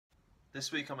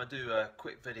This week I'm going to do a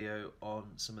quick video on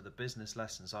some of the business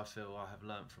lessons I feel I have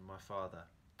learnt from my father.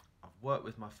 I've worked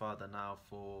with my father now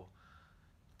for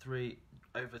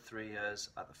over 3 years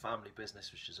at the family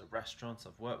business, which is a restaurant.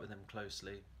 I've worked with him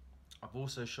closely. I've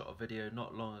also shot a video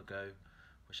not long ago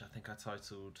which I think I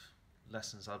titled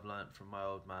Lessons I've Learnt from My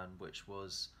Old Man, which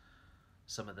was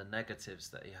some of the negatives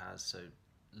that he has, so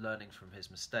learning from his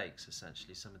mistakes,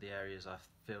 essentially some of the areas I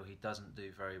feel he doesn't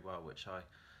do very well, which I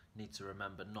need to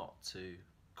remember not to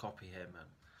copy him.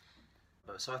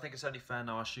 So I think it's only fair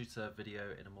now I shoot a video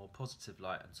in a more positive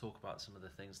light and talk about some of the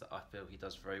things that I feel he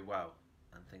does very well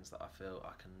and things that I feel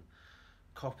I can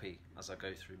copy as I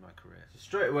go through my career. So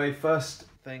straight away, first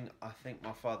thing I think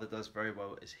my father does very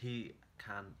well is he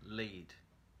can lead.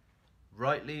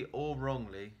 Rightly or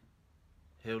wrongly,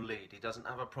 he'll lead. He doesn't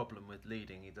have a problem with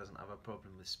leading. He doesn't have a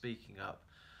problem with speaking up,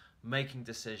 making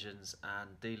decisions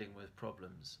and dealing with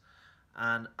problems.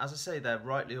 And as I say there,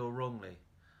 rightly or wrongly,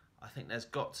 I think there's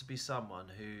got to be someone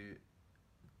who,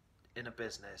 in a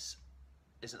business,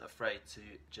 isn't afraid to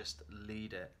just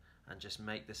lead it and just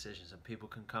make decisions, and people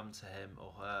can come to him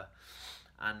or her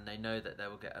and they know that they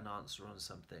will get an answer on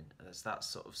something. And it's that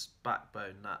sort of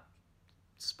backbone, that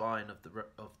spine of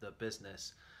the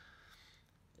business,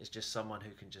 is just someone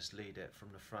who can just lead it from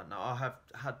the front. Now, I have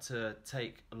had to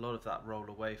take a lot of that role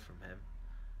away from him,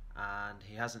 and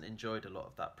he hasn't enjoyed a lot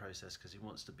of that process because he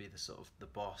wants to be the sort of the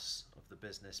boss of the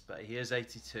business. But he is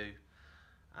 82,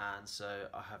 and so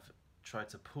I have tried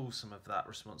to pull some of that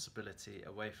responsibility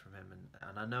away from him.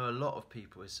 And I know a lot of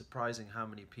people, it's surprising how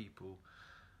many people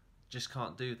just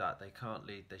can't do that. They can't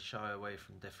lead, they shy away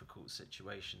from difficult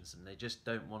situations, and they just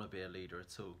don't want to be a leader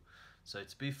at all. So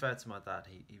to be fair to my dad,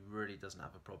 he really doesn't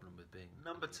have a problem with being.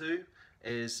 Number two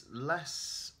is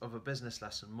less of a business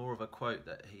lesson, more of a quote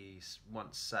that he's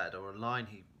once said, or a line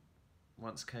he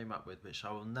once came up with, which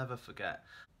I will never forget.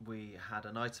 We had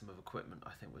an item of equipment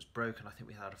I think was broken. I think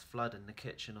we had a flood in the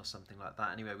kitchen or something like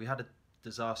that. Anyway, we had a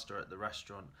disaster at the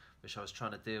restaurant which I was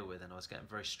trying to deal with, and I was getting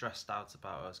very stressed out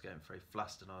about it. I was getting very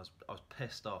flustered, and I was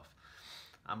pissed off.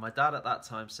 And my dad at that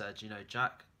time said, you know,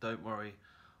 Jack, don't worry,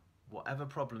 whatever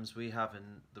problems we have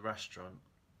in the restaurant,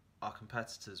 our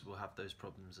competitors will have those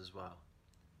problems as well.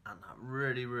 And that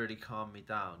really calmed me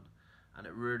down, and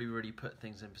it really put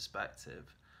things in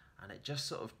perspective, and it just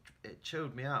sort of, it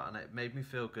chilled me out, and it made me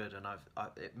feel good. And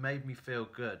it made me feel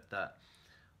good that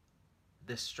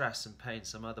this stress and pain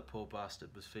some other poor bastard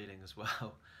was feeling as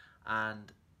well.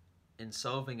 And in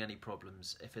solving any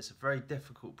problems, if it's a very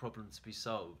difficult problem to be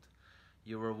solved,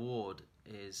 your reward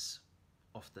is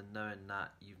often knowing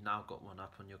that you've now got one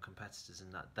up on your competitors,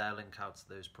 and that they'll encounter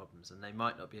those problems and they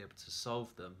might not be able to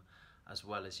solve them as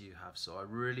well as you have. So I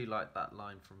really like that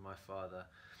line from my father.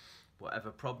 Whatever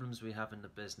problems we have in the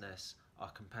business, our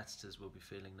competitors will be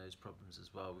feeling those problems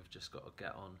as well. We've just got to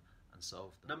get on and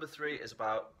solve them. Number three is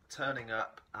about turning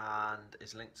up and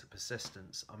is linked to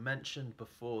persistence. I mentioned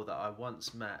before that I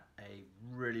once met a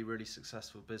really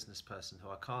successful business person who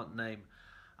I can't name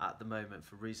at the moment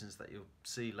for reasons that you'll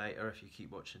see later if you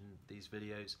keep watching these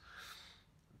videos.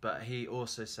 But he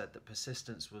also said that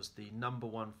persistence was the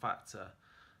 #1 factor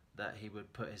that he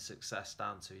would put his success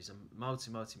down to. He's a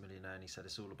multi-millionaire, and he said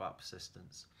it's all about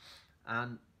persistence.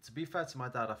 And to be fair to my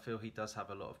dad, I feel he does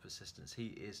have a lot of persistence. He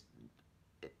is,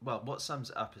 well, what sums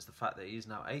it up is the fact that he's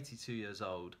now 82 years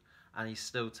old and he's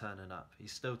still turning up.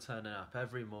 He's still turning up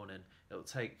every morning. It'll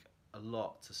take a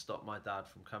lot to stop my dad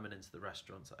from coming into the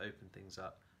restaurant to open things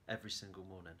up every single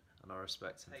morning, and I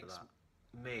respect him for that.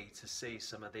 Me to see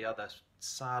some of the other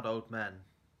sad old men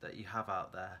that you have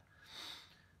out there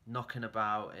knocking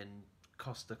about in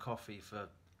Costa Coffee for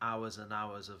hours and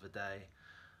hours of a day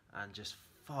and just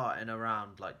farting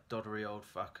around like doddery old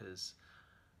fuckers.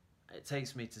 It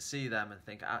takes me to see them and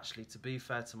think, actually, to be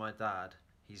fair to my dad,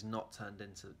 he's not turned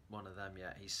into one of them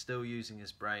yet. He's still using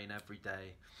his brain every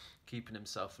day, keeping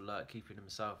himself alert, keeping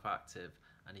himself active,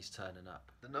 and he's turning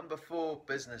up. The number 4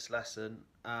 business lesson,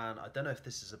 and I don't know if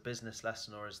this is a business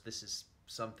lesson or if this is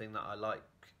something that I like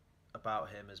about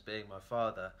him as being my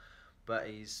father, but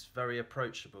he's very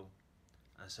approachable.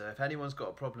 And so if anyone's got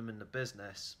a problem in the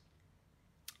business,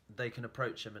 they can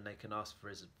approach him and they can ask for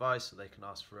his advice, or they can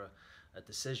ask for a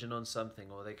decision on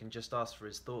something, or they can just ask for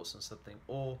his thoughts on something,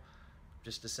 or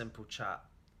just a simple chat.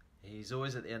 He's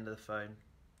always at the end of the phone.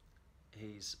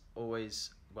 He's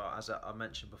always, well, as I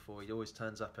mentioned before, he always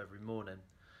turns up every morning,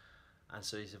 and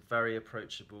so he's a very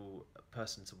approachable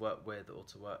person to work with or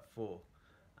to work for.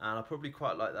 And I probably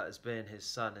quite like that as being his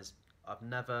son. Is I've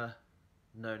never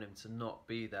known him to not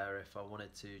be there if I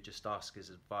wanted to just ask his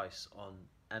advice on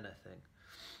anything.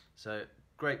 So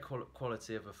great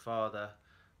quality of a father,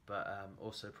 but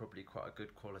also probably quite a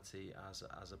good quality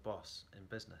as a boss in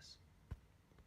business.